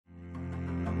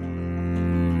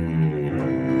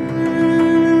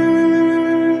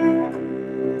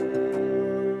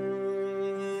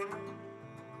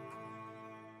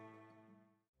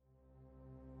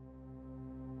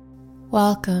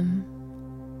Welcome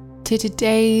to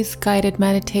today's guided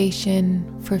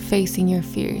meditation for facing your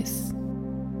fears.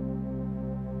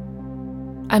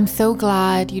 I'm so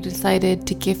glad you decided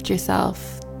to gift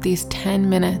yourself these 10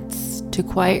 minutes to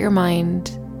quiet your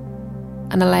mind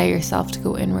and allow yourself to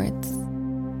go inwards.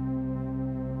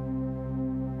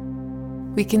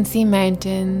 We can see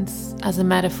mountains as a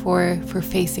metaphor for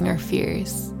facing our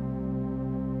fears.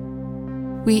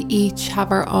 We each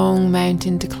have our own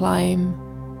mountain to climb,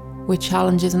 with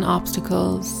challenges and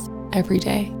obstacles every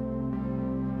day.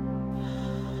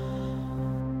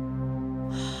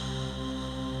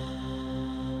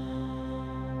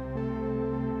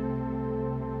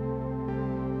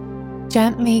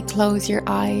 Gently close your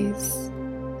eyes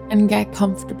and get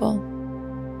comfortable.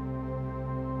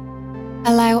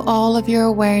 Allow all of your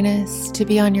awareness to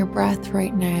be on your breath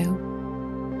right now,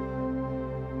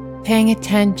 paying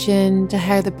attention to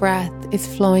how the breath is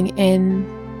flowing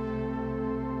in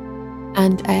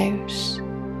and out.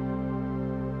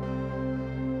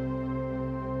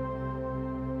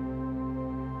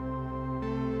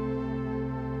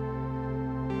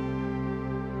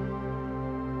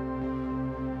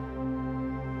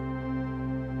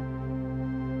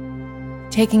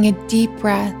 Taking a deep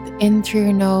breath in through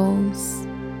your nose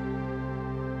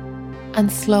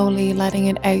and slowly letting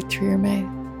it out through your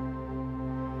mouth.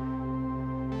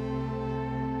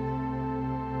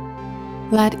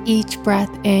 Let each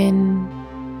breath in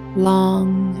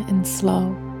long and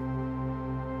slow.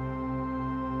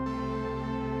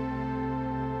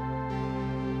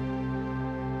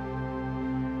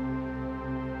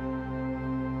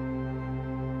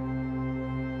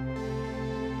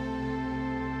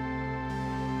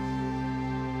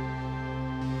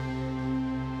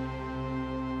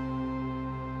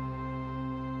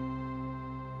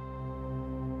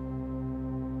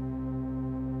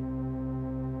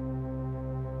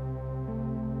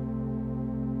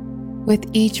 With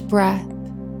each breath,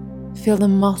 feel the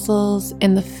muscles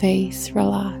in the face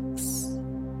relax.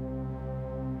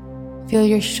 Feel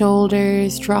your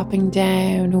shoulders dropping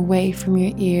down away from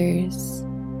your ears,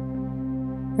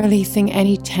 releasing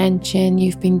any tension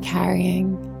you've been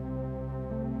carrying,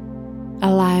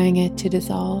 allowing it to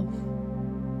dissolve.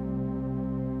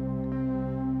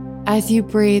 As you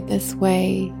breathe this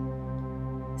way,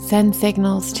 send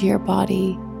signals to your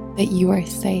body that you are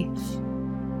safe.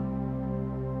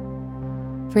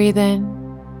 Breathe in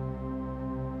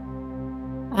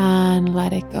and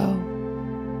let it go.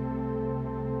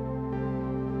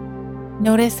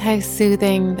 Notice how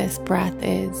soothing this breath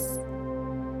is.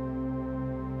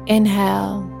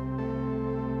 Inhale,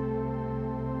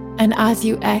 and as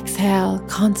you exhale,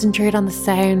 concentrate on the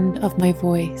sound of my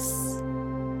voice,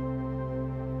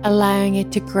 allowing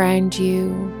it to ground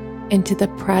you into the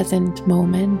present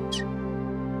moment.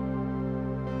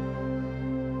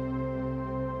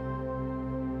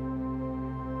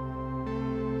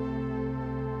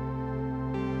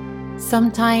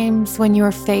 Sometimes when you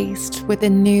are faced with a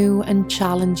new and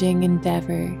challenging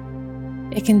endeavor,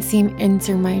 it can seem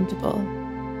insurmountable.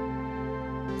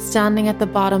 Standing at the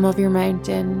bottom of your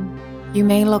mountain, you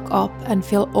may look up and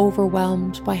feel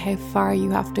overwhelmed by how far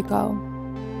you have to go.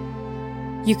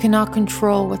 You cannot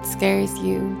control what scares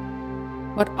you,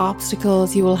 what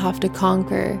obstacles you will have to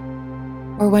conquer,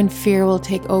 or when fear will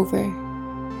take over.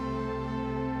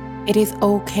 It is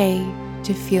okay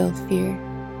to feel fear.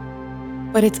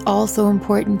 But it's also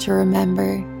important to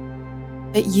remember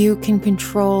that you can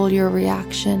control your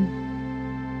reaction.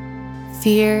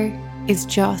 Fear is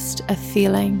just a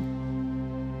feeling.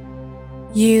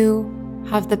 You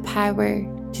have the power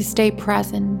to stay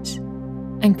present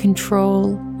and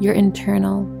control your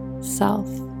internal self.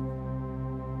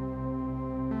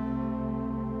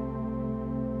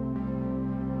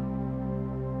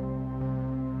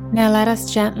 Now let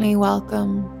us gently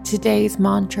welcome today's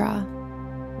mantra,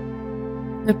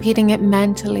 repeating it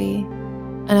mentally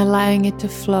and allowing it to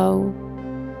flow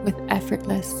with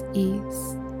effortless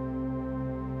ease.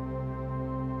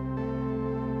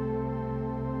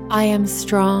 I am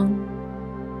strong.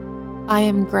 I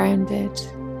am grounded.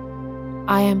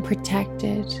 I am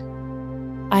protected.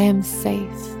 I am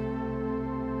safe.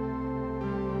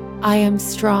 I am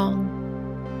strong.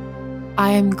 I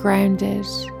am grounded.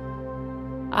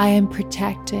 I am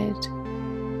protected.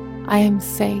 I am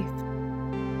safe.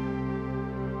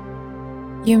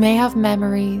 You may have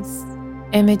memories,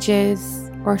 images,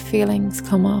 or feelings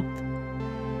come up.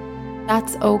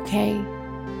 That's okay.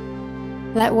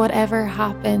 Let whatever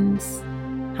happens,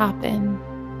 happen.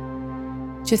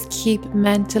 Just keep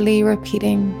mentally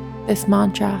repeating this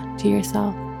mantra to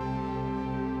yourself.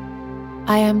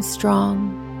 I am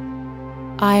strong.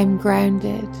 I am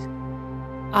grounded.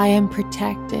 I am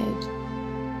protected.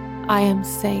 I am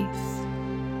safe.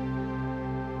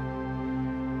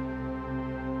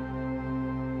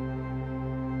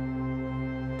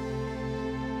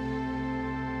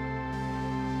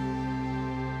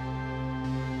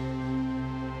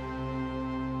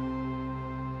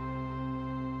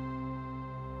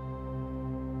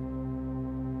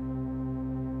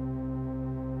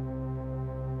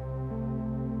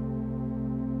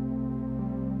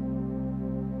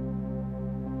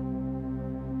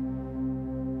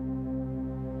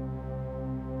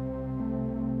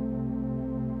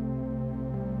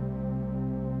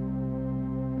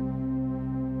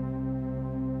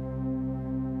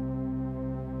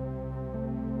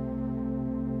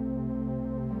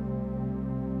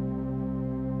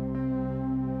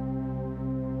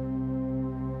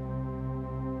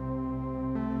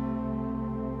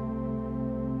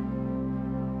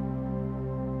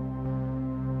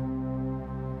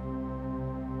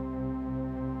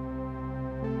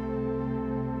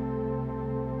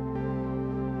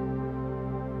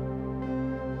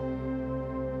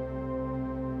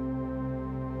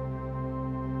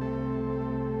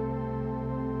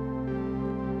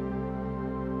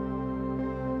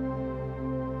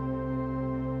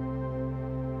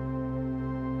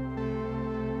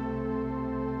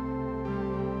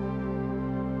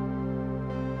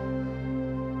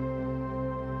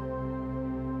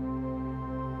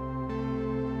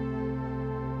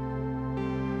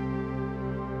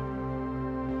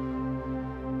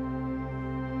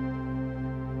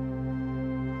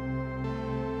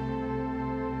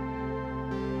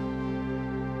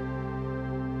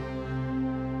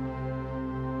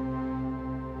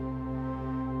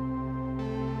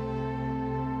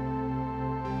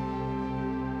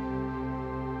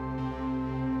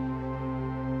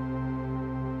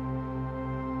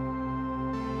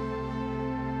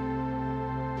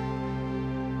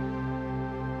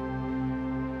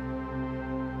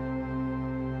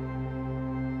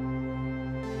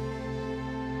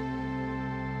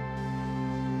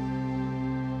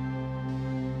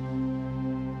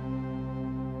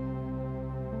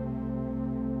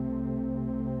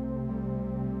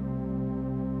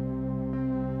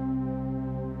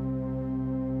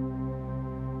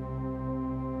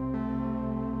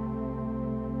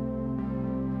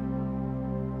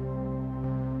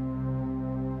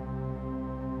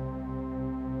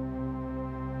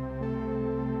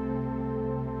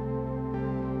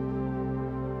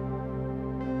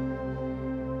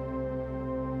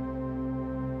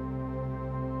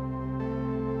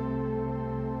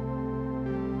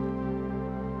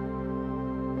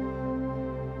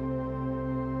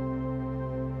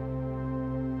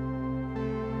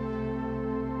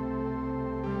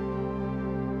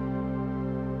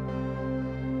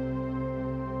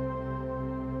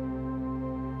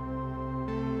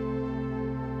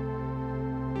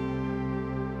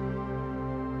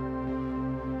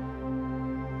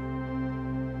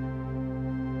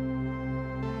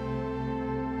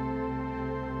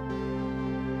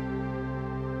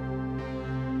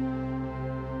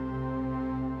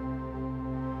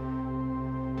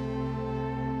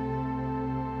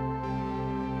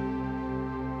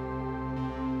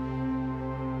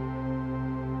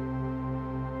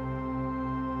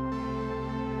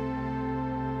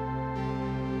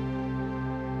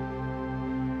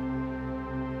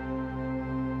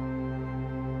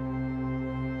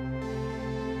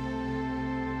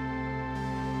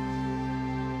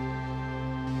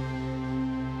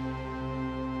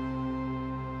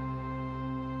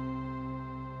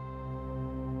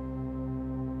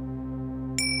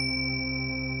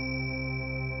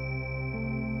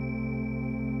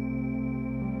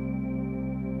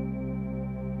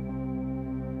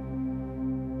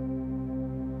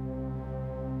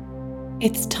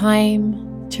 It's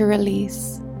time to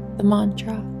release the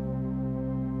mantra.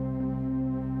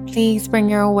 Please bring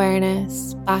your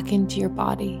awareness back into your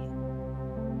body.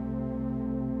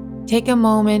 Take a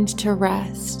moment to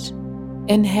rest,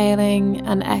 inhaling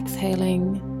and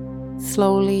exhaling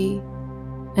slowly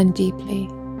and deeply.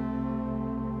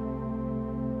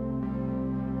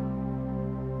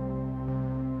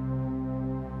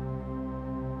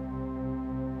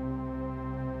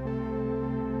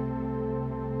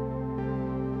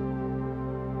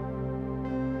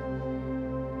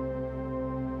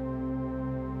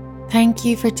 Thank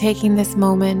you for taking this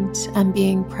moment and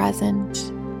being present.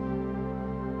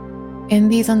 In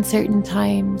these uncertain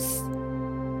times,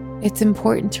 it's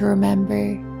important to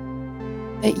remember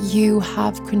that you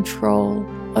have control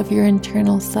of your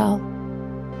internal self.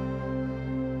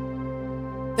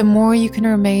 The more you can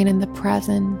remain in the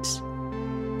present,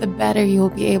 the better you'll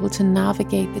be able to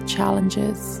navigate the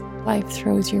challenges life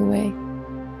throws your way.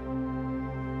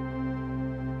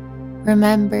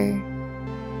 Remember,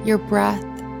 your breath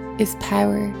is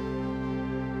power,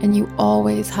 and you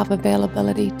always have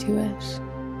availability to it.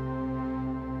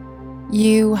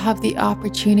 You have the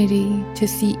opportunity to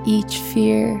see each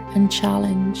fear and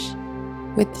challenge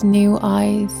with new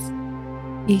eyes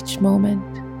each moment.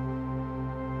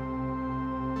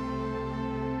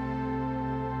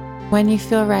 When you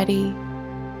feel ready,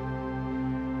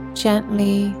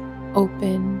 gently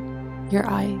open your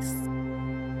eyes.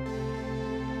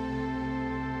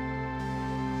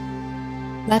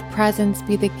 Let presence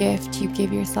be the gift you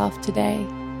give yourself today,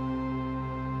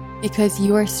 because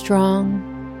you are strong,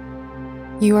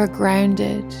 you are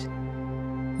grounded,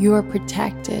 you are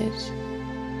protected,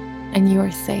 and you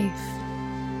are safe.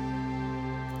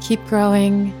 Keep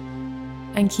growing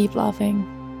and keep loving.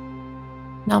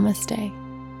 Namaste.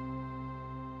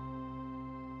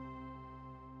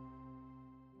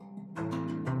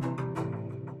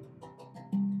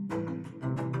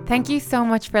 Thank you so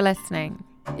much for listening.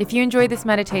 If you enjoyed this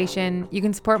meditation, you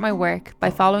can support my work by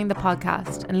following the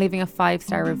podcast and leaving a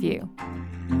 5-star review.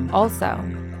 Also,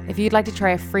 if you'd like to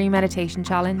try a free meditation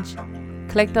challenge,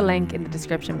 click the link in the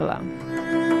description below.